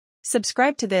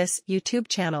Subscribe to this YouTube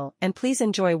channel and please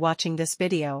enjoy watching this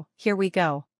video. Here we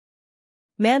go.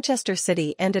 Manchester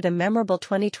City ended a memorable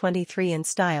 2023 in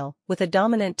style, with a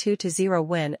dominant 2-0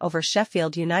 win over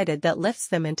Sheffield United that lifts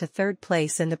them into third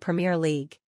place in the Premier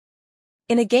League.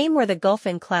 In a game where the gulf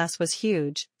in class was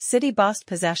huge, City bossed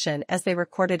possession as they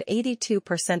recorded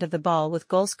 82% of the ball with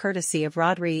goals courtesy of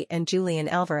Rodri and Julian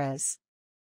Alvarez.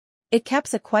 It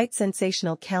caps a quite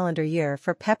sensational calendar year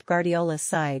for Pep Guardiola's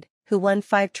side, who won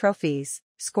 5 trophies,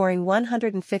 scoring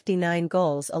 159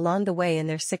 goals along the way in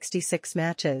their 66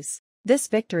 matches. This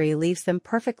victory leaves them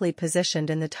perfectly positioned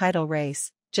in the title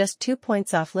race, just 2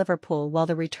 points off Liverpool, while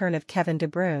the return of Kevin De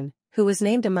Bruyne, who was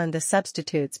named among the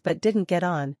substitutes but didn't get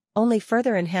on, only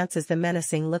further enhances the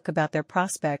menacing look about their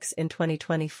prospects in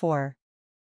 2024.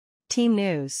 Team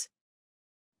news.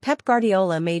 Pep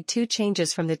Guardiola made 2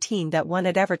 changes from the team that won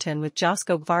at Everton, with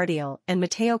Josko Gvardiol and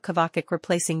Mateo Kovacic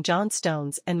replacing John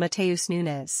Stones and Matheus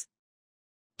Nunes.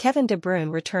 Kevin De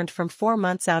Bruyne returned from 4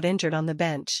 months out injured on the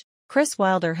bench. Chris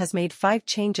Wilder has made 5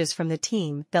 changes from the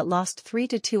team that lost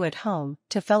 3-2 at home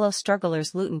to fellow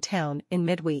strugglers Luton Town in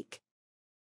midweek.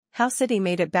 How City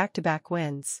made it back-to-back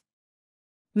wins.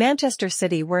 Manchester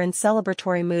City were in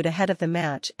celebratory mood ahead of the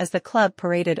match as the club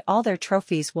paraded all their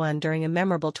trophies won during a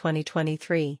memorable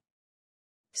 2023.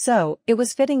 So, it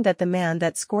was fitting that the man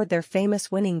that scored their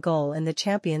famous winning goal in the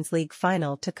Champions League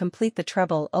final to complete the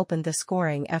treble opened the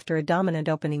scoring after a dominant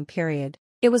opening period.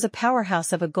 It was a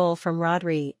powerhouse of a goal from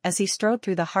Rodri as he strode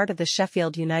through the heart of the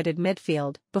Sheffield United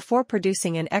midfield before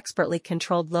producing an expertly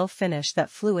controlled low finish that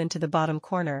flew into the bottom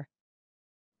corner.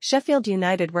 Sheffield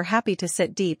United were happy to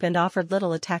sit deep and offered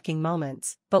little attacking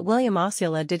moments, but William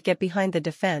Osula did get behind the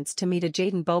defence to meet a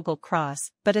Jayden Bogle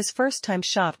cross, but his first-time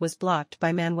shot was blocked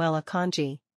by Manuel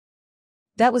Akanji.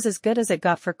 That was as good as it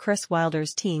got for Chris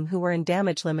Wilder's team, who were in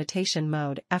damage limitation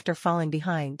mode after falling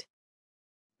behind.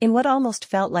 In what almost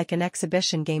felt like an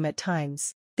exhibition game at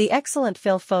times, the excellent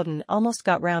Phil Foden almost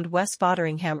got round Wes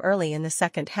Foderingham early in the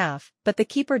second half, but the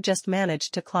keeper just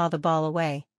managed to claw the ball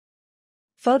away.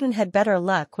 Foden had better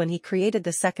luck when he created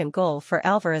the second goal for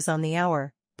Alvarez on the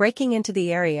hour, breaking into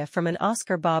the area from an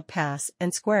Oscar Bob pass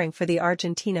and squaring for the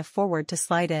Argentina forward to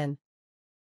slide in.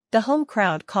 The home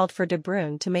crowd called for De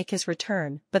Bruyne to make his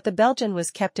return, but the Belgian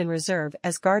was kept in reserve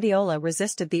as Guardiola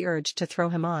resisted the urge to throw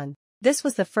him on. This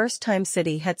was the first time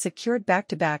City had secured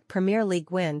back-to-back Premier League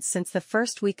wins since the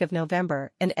first week of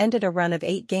November and ended a run of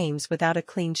 8 games without a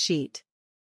clean sheet.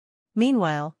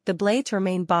 Meanwhile, the Blades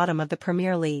remain bottom of the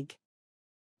Premier League.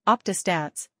 Opta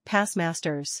Stats, Pass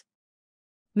Masters.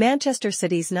 Manchester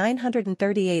City's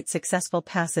 938 successful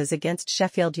passes against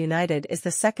Sheffield United is the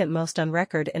second most on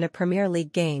record in a Premier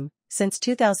League game since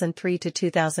 2003 to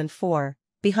 2004,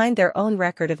 behind their own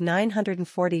record of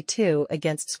 942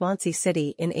 against Swansea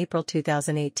City in April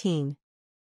 2018.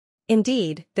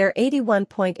 Indeed, their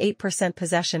 81.8%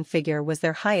 possession figure was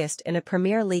their highest in a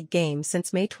Premier League game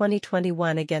since May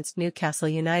 2021 against Newcastle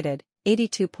United,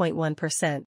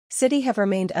 82.1%. City have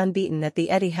remained unbeaten at the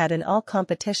Etihad in all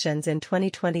competitions in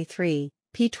 2023,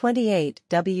 P28,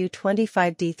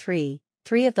 W25D3,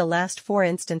 3 of the last 4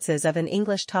 instances of an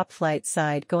English top-flight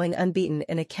side going unbeaten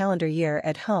in a calendar year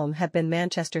at home have been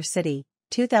Manchester City,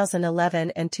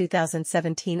 2011 and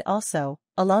 2017 also,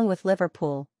 along with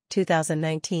Liverpool,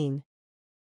 2019.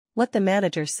 What the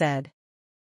manager said.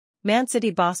 Man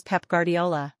City boss Pep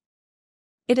Guardiola.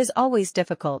 It is always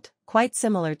difficult, quite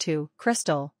similar to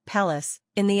Crystal Palace.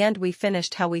 In the end we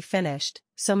finished how we finished,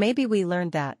 so maybe we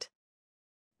learned that.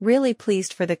 Really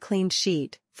pleased for the clean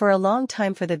sheet, for a long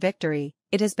time for the victory.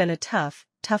 It has been a tough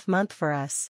month for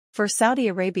us, for Saudi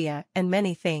Arabia and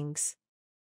many things.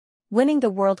 Winning the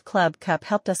World Club Cup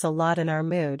helped us a lot in our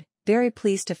mood, very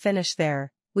pleased to finish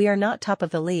there. We are not top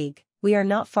of the league, we are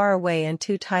not far away, and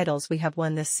 2 titles we have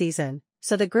won this season,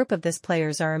 so the group of these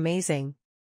players are amazing.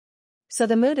 So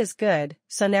the mood is good,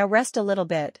 so now rest a little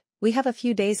bit. We have a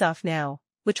few days off now,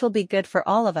 which will be good for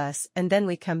all of us, and then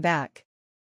we come back.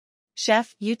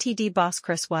 Chef UTD boss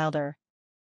Chris Wilder.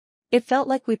 It felt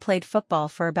like we played football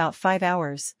for about 5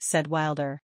 hours, said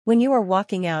Wilder. When you are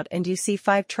walking out and you see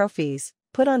 5 trophies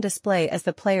put on display as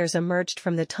the players emerged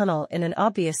from the tunnel in an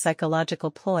obvious psychological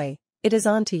ploy, it is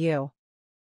on to you.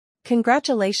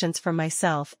 Congratulations from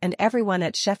myself and everyone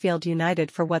at Sheffield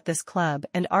United for what this club,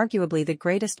 and arguably the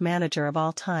greatest manager of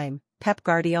all time, Pep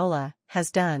Guardiola, has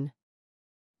done.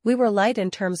 We were light in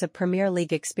terms of Premier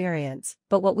League experience,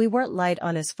 but what we weren't light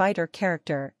on is fight or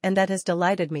character, and that has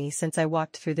delighted me since I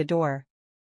walked through the door.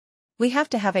 We have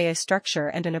to have a structure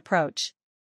and an approach.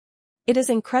 It is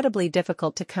incredibly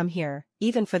difficult to come here,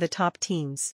 even for the top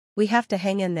teams. We have to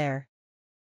hang in there.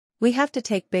 We have to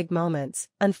take big moments.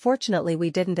 Unfortunately we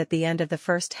didn't at the end of the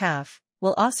first half,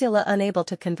 while Osula unable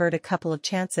to convert a couple of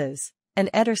chances,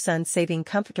 and Ederson saving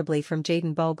comfortably from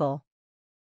Jayden Bogle.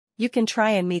 You can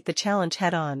try and meet the challenge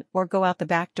head-on or go out the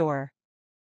back door.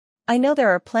 I know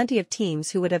there are plenty of teams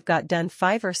who would have got done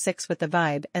 5 or 6 with the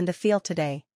vibe and the feel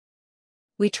today.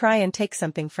 We try and take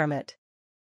something from it.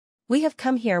 We have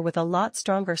come here with a lot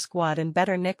stronger squad and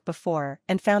better nick before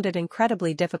and found it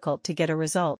incredibly difficult to get a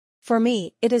result. For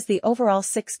me, it is the overall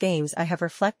 6 games I have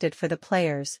reflected for the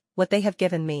players, what they have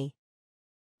given me.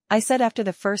 I said after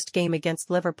the first game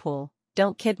against Liverpool,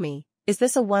 don't kid me, is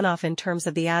this a one-off in terms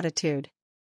of the attitude?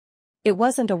 It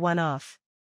wasn't a one-off.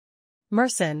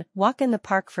 Merson, walk in the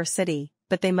park for City,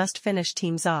 but they must finish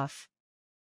teams off.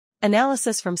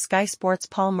 Analysis from Sky Sports'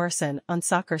 Paul Merson on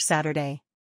Soccer Saturday.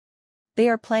 They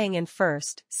are playing in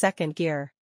first, second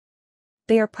gear.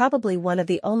 They are probably one of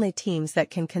the only teams that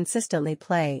can consistently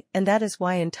play, and that is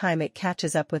why in time it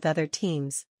catches up with other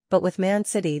teams, but with Man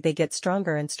City they get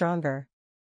stronger and stronger.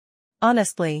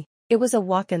 Honestly, it was a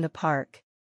walk in the park.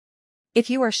 If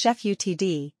you are Sheffield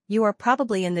United, you are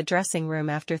probably in the dressing room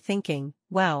after thinking,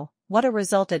 wow, what a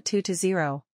result at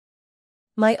 2-0.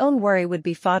 My own worry would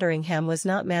be Fotheringham was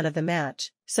not man of the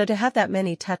match, so to have that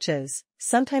many touches,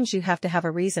 sometimes you have to have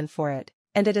a reason for it.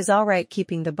 And it is alright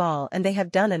keeping the ball and they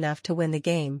have done enough to win the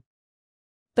game.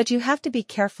 But you have to be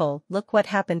careful. Look what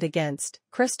happened against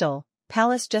Crystal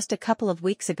Palace just a couple of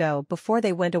weeks ago before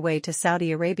they went away to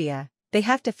Saudi Arabia. They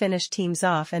have to finish teams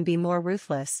off and be more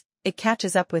ruthless, it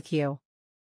catches up with you.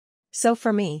 So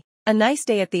for me, a nice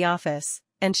day at the office,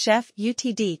 and Sheffield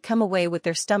United come away with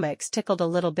their stomachs tickled a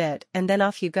little bit and then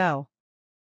off you go.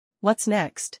 What's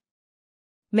next?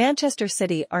 Manchester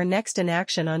City are next in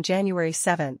action on January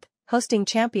 7th. Hosting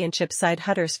Championship side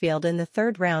Huddersfield in the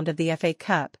third round of the FA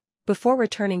Cup, before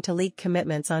returning to league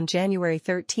commitments on January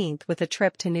 13th with a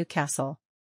trip to Newcastle.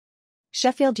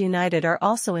 Sheffield United are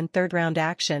also in third-round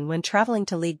action when travelling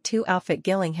to League Two outfit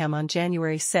Gillingham on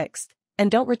January 6th, and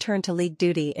don't return to league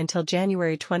duty until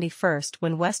January 21st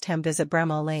when West Ham visit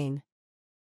Bramall Lane.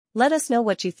 Let us know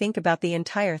what you think about the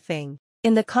entire thing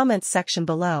in the comments section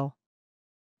below.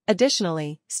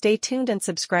 Additionally, stay tuned and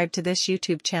subscribe to this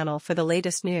YouTube channel for the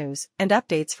latest news and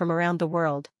updates from around the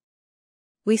world.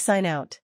 We sign out.